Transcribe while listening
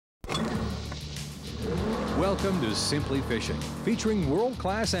Welcome to Simply Fishing, featuring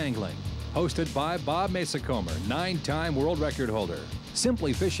world-class angling. Hosted by Bob Mesacomer, 9-time world record holder.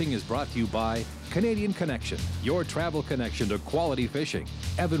 Simply Fishing is brought to you by Canadian Connection, your travel connection to quality fishing.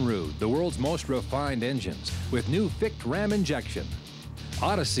 Evinrude, the world's most refined engines, with new Ficht ram injection.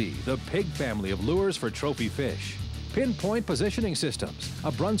 Odyssey, the pig family of lures for trophy fish. Pinpoint Positioning Systems,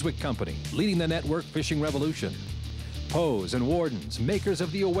 a Brunswick company leading the network fishing revolution. Pose and Wardens, makers of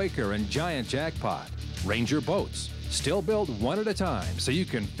the Awaker and Giant Jackpot. Ranger Boats, still built one at a time so you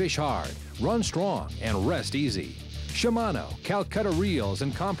can fish hard, run strong, and rest easy. Shimano, Calcutta reels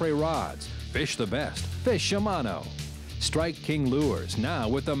and Compre rods. Fish the best. Fish Shimano. Strike King lures, now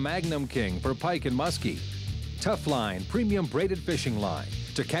with the Magnum King for pike and muskie. Tough Line, premium braided fishing line.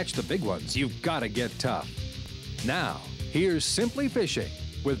 To catch the big ones, you've got to get tough. Now, here's Simply Fishing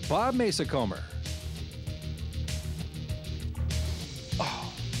with Bob Mesacomer.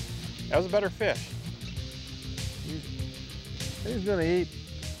 Oh, that was a better fish. He's gonna eat.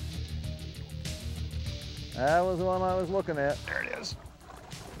 That was the one I was looking at. There it is.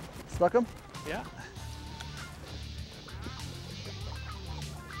 Stuck him? Yeah.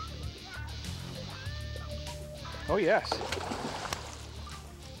 Oh, yes.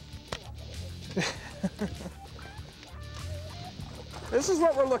 This is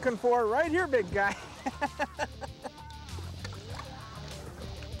what we're looking for right here, big guy.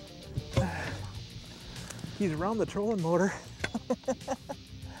 He's around the trolling motor.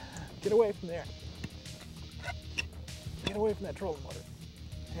 Get away from there. Get away from that trolling motor.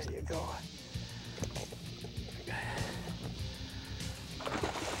 There you go.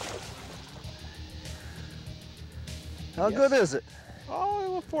 How good is it?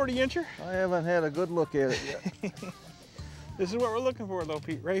 Oh, a 40-incher. I haven't had a good look at it yet. This is what we're looking for though,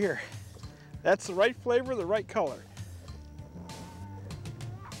 Pete, right here. That's the right flavor, the right color.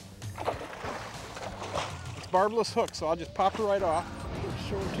 It's barbless hook, so I'll just pop her right off.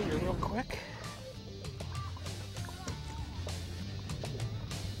 Show it to you real quick.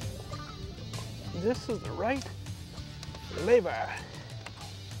 This is the right flavor.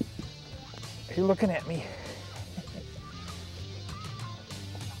 Are you looking at me?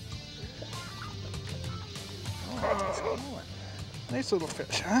 Oh, nice little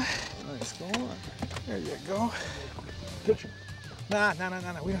fish, huh? nice going. There you go. Picture. Nah, we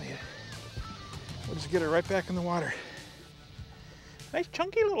don't need it. We'll just get it right back in the water. Nice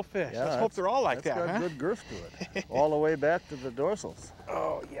chunky little fish. Yeah, let's hope they're all like that, That's got huh? good girth to it. All the way back to the dorsals.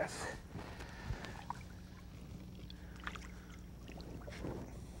 Oh, yes.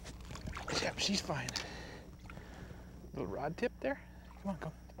 Yep, she's fine. Little rod tip there. Come on,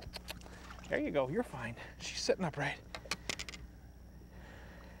 come. There you go, you're fine. She's sitting upright.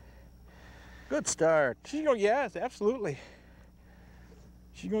 Good start. She's going, yes, absolutely.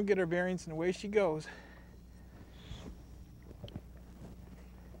 She's going to get her bearings and away she goes.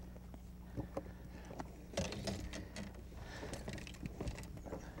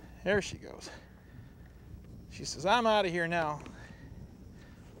 There she goes. She says, I'm out of here now.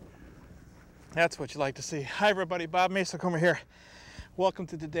 That's what you like to see. Hi everybody, Bob Mesacomer here. Welcome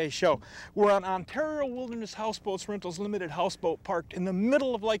to today's show. We're on Ontario Wilderness Houseboats Rentals Limited houseboat parked in the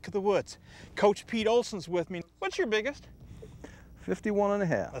middle of Lake of the Woods. Coach Pete Olson's with me. What's your biggest?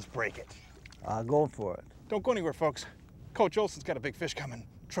 51.5. Let's break it. I'll go for it. Don't go anywhere, folks. Coach Olson's got a big fish coming.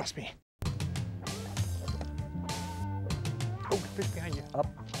 Trust me. Oh, fish behind you. Up.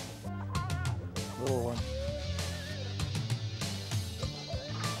 Little one.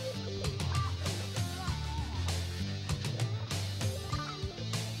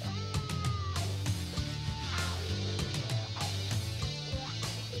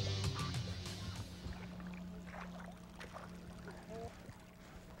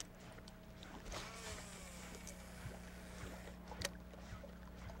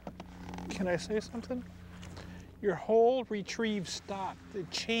 Can I say something? Your whole retrieve stopped. It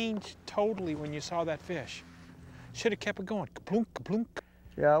changed totally when you saw that fish. Should have kept it going. Kaplunk, kaplunk.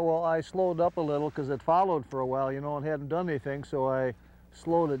 Yeah, well, I slowed up a little because it followed for a while, you know, and hadn't done anything, so I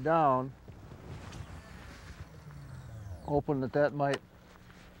slowed it down, hoping that that might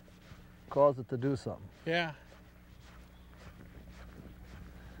cause it to do something. Yeah.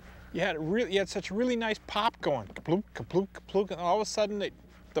 You had such a really nice pop going. Kaplunk, kaplunk, kaplunk, and all of a sudden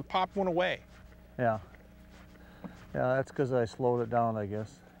the pop went away. Yeah. Yeah, that's because I slowed it down, I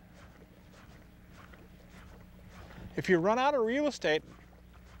guess. If you run out of real estate,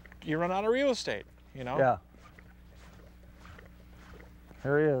 you run out of real estate, you know? Yeah.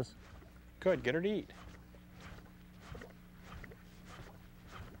 There he is. Good, get her to eat.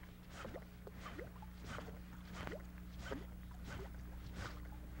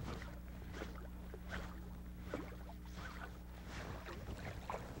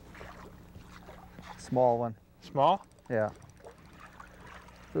 Small one. Small? Yeah.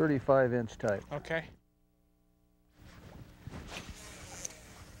 35-inch type. Okay.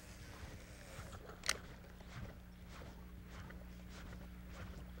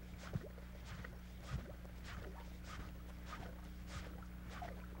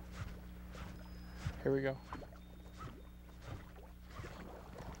 Here we go.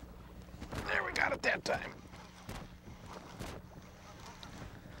 There, we got it that time.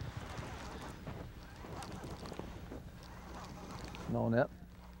 No net?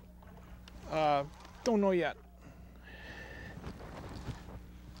 Don't know yet.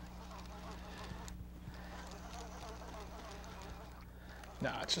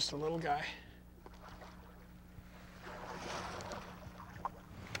 Nah, it's just a little guy.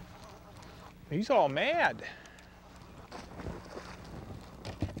 He's all mad.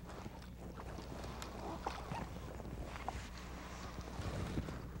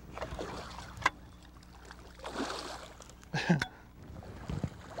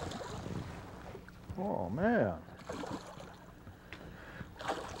 Oh, man.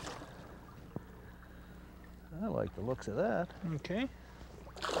 I like the looks of that. Okay.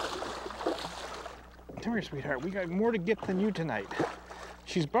 Come here, sweetheart. We got more to get than you tonight.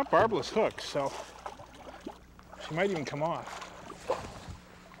 She's barbless hooked, so she might even come off.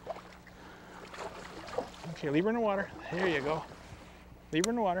 Okay, leave her in the water. There you go. Leave her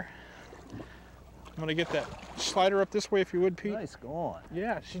in the water. I'm gonna get that. Slide her up this way if you would, Pete. Nice going.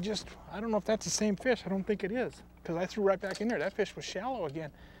 Yeah, she just, I don't know if that's the same fish. I don't think it is, because I threw right back in there. That fish was shallow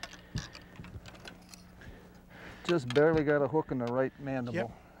again. Just barely got a hook in the right mandible.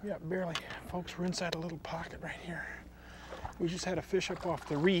 Yep, yeah, barely. Folks, we're inside a little pocket right here. We just had a fish up off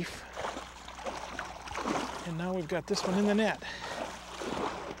the reef, and now we've got this one in the net.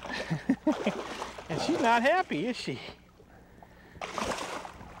 And she's not happy, is she?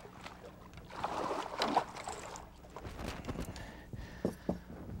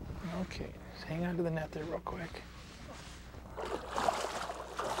 Okay, just hang on to the net there real quick.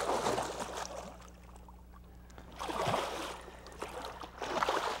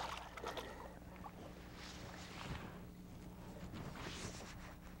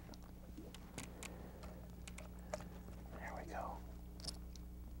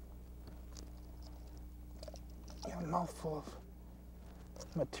 Got a mouthful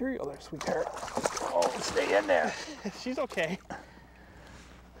of material there, sweetheart. Oh, stay in there. She's okay.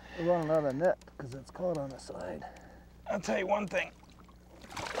 We're running out of net because it's caught on the side. I'll tell you one thing.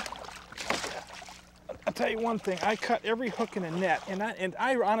 I cut every hook in a net, and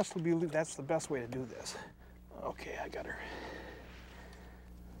I honestly believe that's the best way to do this. Okay, I got her.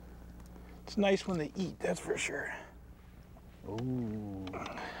 It's nice when they eat, that's for sure. Ooh.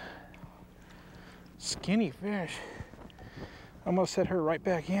 Skinny fish. I'm gonna set her right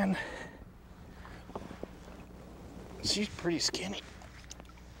back in. She's pretty skinny.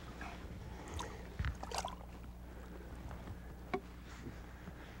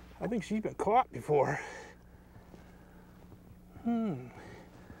 I think she's been caught before.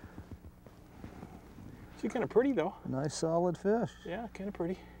 She's kind of pretty though. Nice solid fish. Yeah, kind of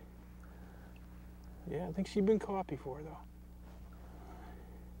pretty. Yeah, I think she's been caught before though.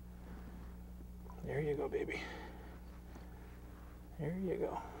 There you go, baby. There you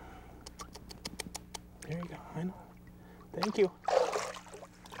go. There you go, I know. Thank you.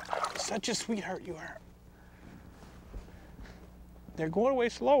 Such a sweetheart you are. They're going away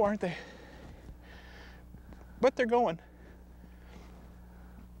slow, aren't they? But they're going.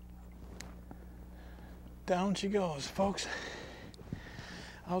 Down she goes, folks.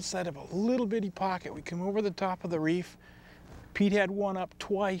 Outside of a little bitty pocket, we come over the top of the reef. Pete had one up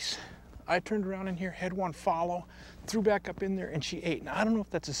twice. I turned around in here, had one follow, threw back up in there, and she ate. Now, I don't know if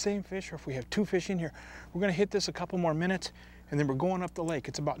that's the same fish or if we have two fish in here. We're gonna hit this a couple more minutes, and then we're going up the lake.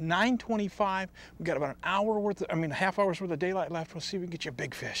 It's about 9:25. We've got about a half hour's worth of daylight left. We'll see if we can get you a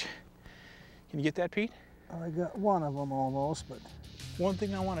big fish. Can you get that, Pete? I got one of them almost, but... One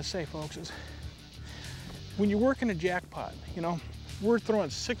thing I wanna say, folks, is when you're working a jackpot, you know, we're throwing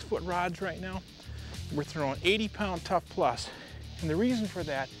 6-foot rods right now. We're throwing 80-pound tough plus. And the reason for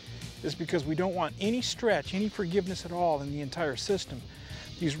that is because we don't want any stretch, any forgiveness at all in the entire system.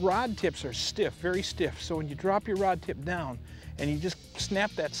 These rod tips are stiff, very stiff. So when you drop your rod tip down and you just snap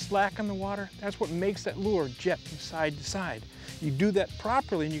that slack in the water, that's what makes that lure jet from side to side. You do that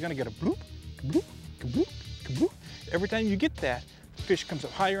properly and you're gonna get a bloop, bloop, bloop, bloop. Every time you get that, the fish comes up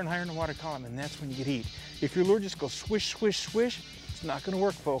higher and higher in the water column, and that's when you get heat. If your lure just goes swish, swish, swish, it's not gonna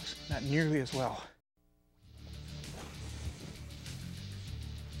work, folks, not nearly as well.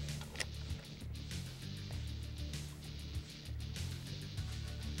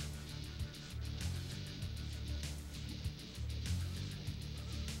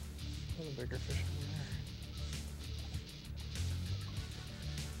 bigger fish over there.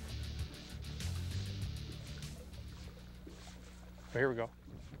 Oh, here we go.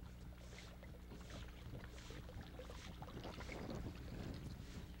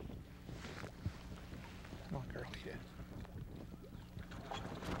 Come on, girl, eat it.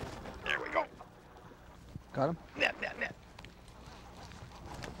 There we go. Got him? Net, net, net.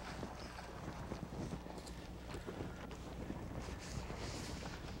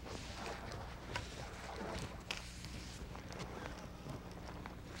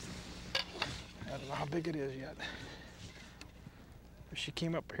 I don't know how big it is yet. If she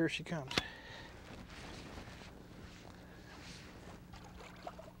came up, here she comes.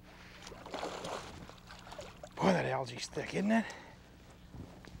 Boy, that algae's thick, isn't it?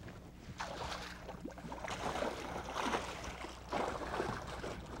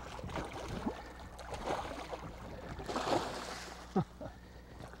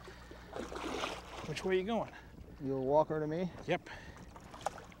 Which way are you going? You'll walk her to me? Yep.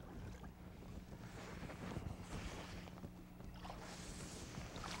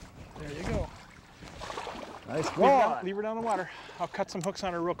 There you go. Nice Leave her down the water. I'll cut some hooks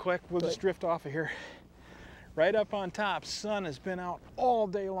on her real quick. We'll just drift off of here. Right up on top, sun has been out all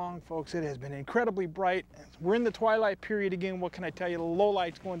day long, folks. It has been incredibly bright. We're in the twilight period again. What can I tell you? The low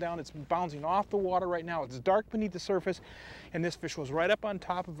light's going down. It's bouncing off the water right now. It's dark beneath the surface, and this fish was right up on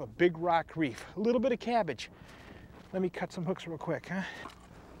top of a big rock reef. A little bit of cabbage. Let me cut some hooks real quick, huh?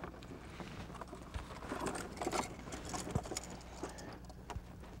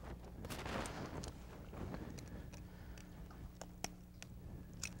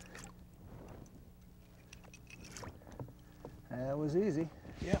 That was easy.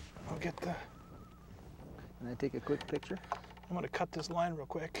 Yep, I'll get the... Can I take a quick picture? I'm gonna cut this line real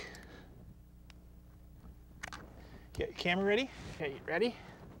quick. Get your camera ready? Okay, you ready?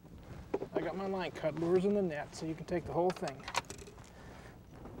 I got my line cut, lures in the net, so you can take the whole thing.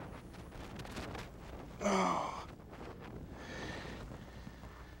 Oh.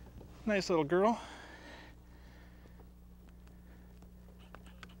 Nice little girl.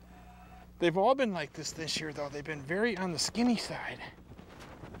 They've all been like this year, though. They've been very on the skinny side.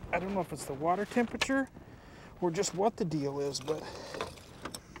 I don't know if it's the water temperature or just what the deal is, but...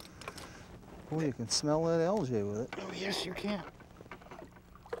 Oh, you can smell that algae with it. Oh, yes, you can.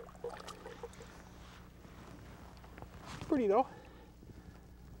 Pretty, though.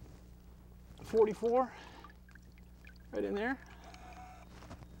 44. Right in there.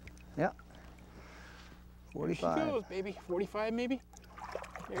 Yeah. 45. There she goes, baby. 45, maybe?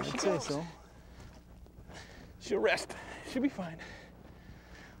 There she I'd goes. say so. She'll rest. She'll be fine.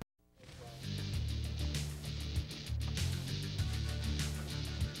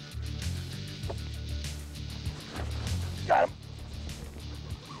 Got him.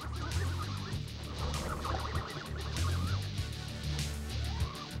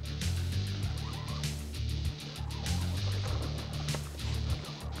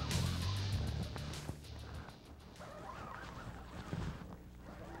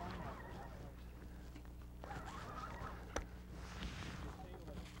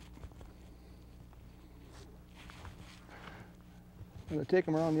 I'm going to take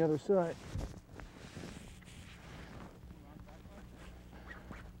them around the other side.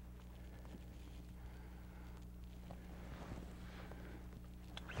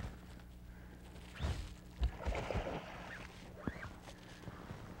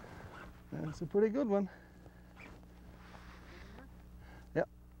 That's a pretty good one. Yep.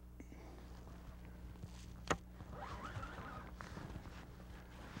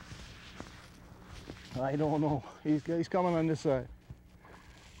 I don't know. He's coming on this side.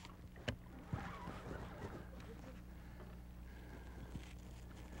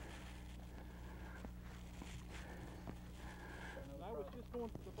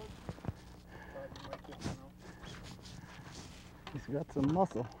 He's got some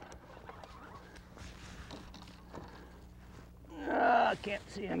muscle. I can't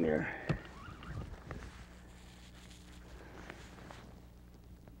see him here.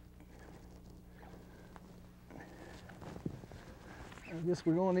 I guess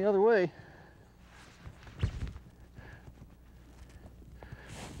we're going the other way. I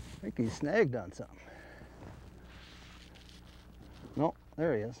think he's snagged on something. No,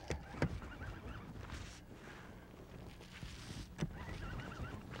 there he is.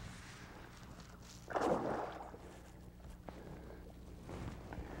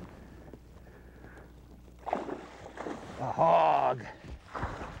 A hog.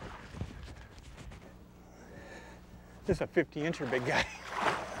 This is a 50-incher, big guy.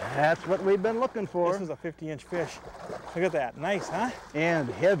 That's what we've been looking for. This is a 50-inch fish. Look at that. Nice, huh? And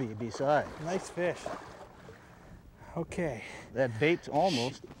heavy besides. Nice fish. Okay. That bait's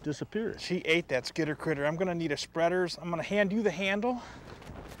almost disappeared. She ate that skitter critter. I'm gonna need a spreaders. I'm gonna hand you the handle.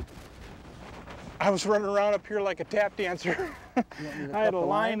 I was running around up here like a tap dancer. I had a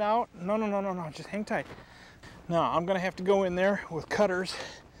line out. No, just hang tight. Now, I'm gonna have to go in there with cutters.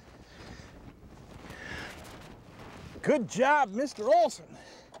 Good job, Mr. Olson.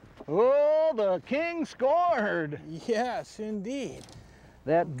 Oh, the king scored. Yes, indeed.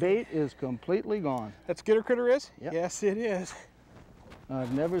 That bait is completely gone. That skitter critter is? Yep. Yes, it is.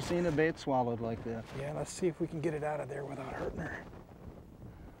 I've never seen a bait swallowed like that. Yeah, let's see if we can get it out of there without hurting her.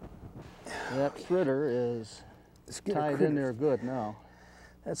 That skitter is tied in there good now.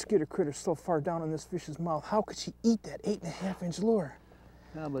 That skitter critter's so far down in this fish's mouth. How could she eat that 8.5-inch lure?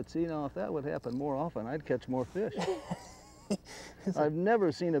 Yeah, but see, now if that would happen more often, I'd catch more fish. I've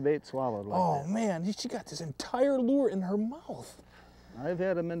never seen a bait swallowed like that. Oh man, she got this entire lure in her mouth. I've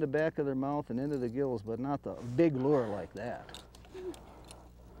had them in the back of their mouth and into the gills, but not the big lure like that.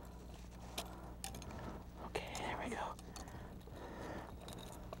 Okay, there we go.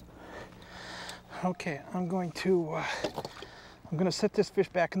 Okay, I'm going to set this fish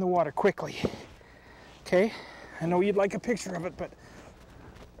back in the water quickly. Okay, I know you'd like a picture of it, but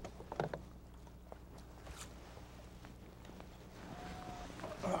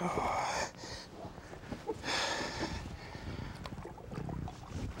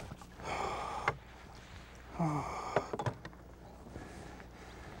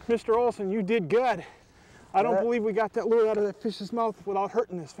Mr. Olson, you did good. I don't believe we got that lure out of that fish's mouth without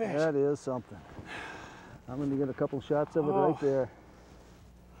hurting this fish. That is something. I'm going to get a couple shots of it right there.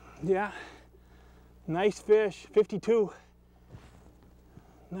 Yeah. Nice fish, 52.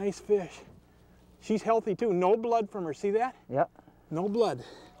 Nice fish. She's healthy too. No blood from her. See that? Yep. No blood.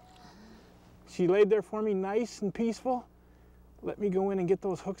 She laid there for me nice and peaceful. Let me go in and get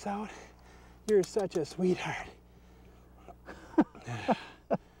those hooks out. You're such a sweetheart.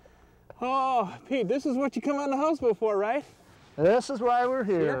 Oh, Pete, this is what you come on the houseboat for, right? This is why we're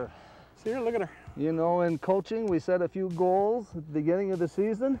here. See her? Look at her. You know, in coaching, we set a few goals at the beginning of the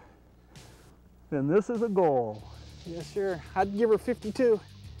season, and this is a goal. Yes, sir. I'd give her 52.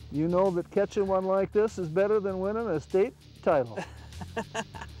 You know that catching one like this is better than winning a state title.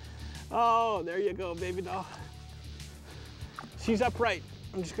 Oh, there you go, baby doll. She's upright.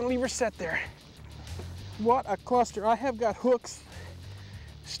 I'm just gonna leave her set there. What a cluster. I have got hooks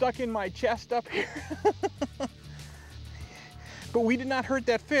stuck in my chest up here. But we did not hurt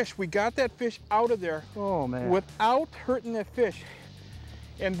that fish. We got that fish out of there without hurting that fish.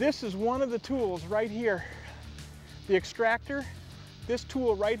 And this is one of the tools right here. The extractor, this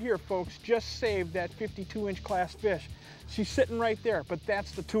tool right here, folks, just saved that 52-inch class fish. She's sitting right there, but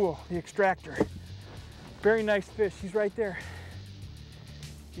that's the tool, the extractor. Very nice fish, she's right there.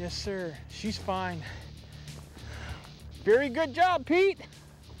 Yes, sir, she's fine. Very good job, Pete.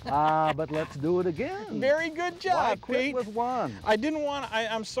 But let's do it again. Very good job, Why quit Pete. with one? I didn't want,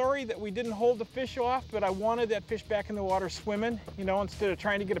 I'm sorry that we didn't hold the fish off, but I wanted that fish back in the water swimming, you know, instead of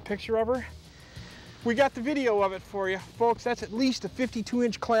trying to get a picture of her. We got the video of it for you. Folks, that's at least a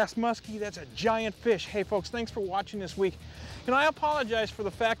 52-inch class muskie. That's a giant fish. Hey, folks, thanks for watching this week. You know, I apologize for the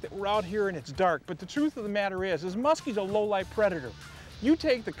fact that we're out here and it's dark, but the truth of the matter is muskie's a low-light predator. You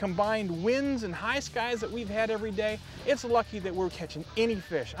take the combined winds and high skies that we've had every day, it's lucky that we're catching any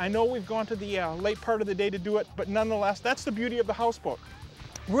fish. I know we've gone to the late part of the day to do it, but nonetheless, that's the beauty of the houseboat.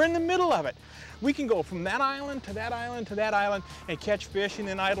 We're in the middle of it. We can go from that island to that island to that island and catch fish and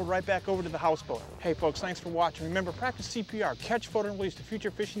then idle right back over to the houseboat. Hey folks, thanks for watching. Remember, practice CPR, catch, photo, and release. The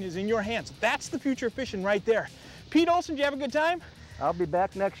future fishing is in your hands. That's the future fishing right there. Pete Olson, did you have a good time? I'll be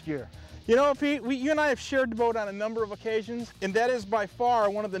back next year. You know, Pete, you and I have shared the boat on a number of occasions, and that is by far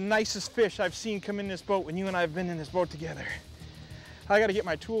one of the nicest fish I've seen come in this boat when you and I have been in this boat together. I got to get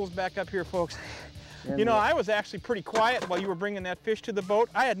my tools back up here, folks. And you know, I was actually pretty quiet while you were bringing that fish to the boat.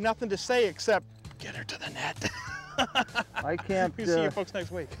 I had nothing to say except, get her to the net. I can't... We'll see you folks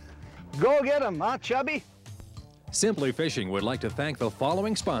next week. Go get them, huh, Chubby? Simply Fishing would like to thank the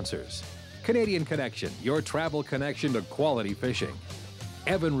following sponsors. Canadian Connection, your travel connection to quality fishing.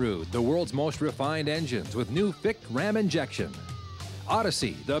 Evinrude, the world's most refined engines with new Ficht ram injection.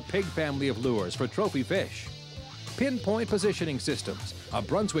 Odyssey, the pig family of lures for trophy fish. Pinpoint Positioning Systems, a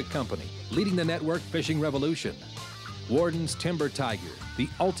Brunswick company leading the network fishing revolution. Warden's Timber Tiger, the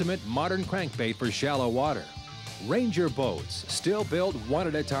ultimate modern crankbait for shallow water. Ranger Boats, still built one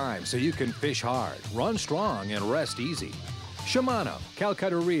at a time so you can fish hard, run strong, and rest easy. Shimano,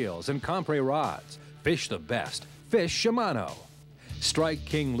 Calcutta reels and Compre rods. Fish the best. Fish Shimano. Strike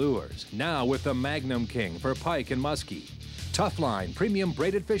King Lures, now with the Magnum King for pike and muskie. Tough Line premium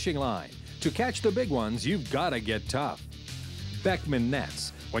braided fishing line. To catch the big ones, you've got to get tough. Beckman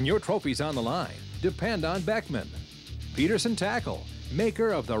Nets. When your trophy's on the line, depend on Beckman. Peterson Tackle, maker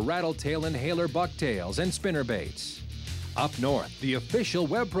of the Rattletail Inhaler bucktails and spinnerbaits. Up North, the official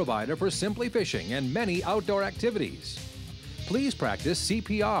web provider for Simply Fishing and many outdoor activities. Please practice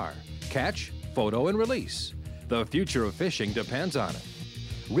CPR, catch, photo, and release. The future of fishing depends on it.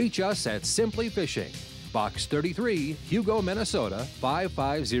 Reach us at Simply Fishing, Box 33, Hugo, Minnesota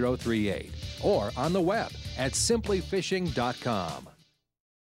 55038, or on the web at simplyfishing.com.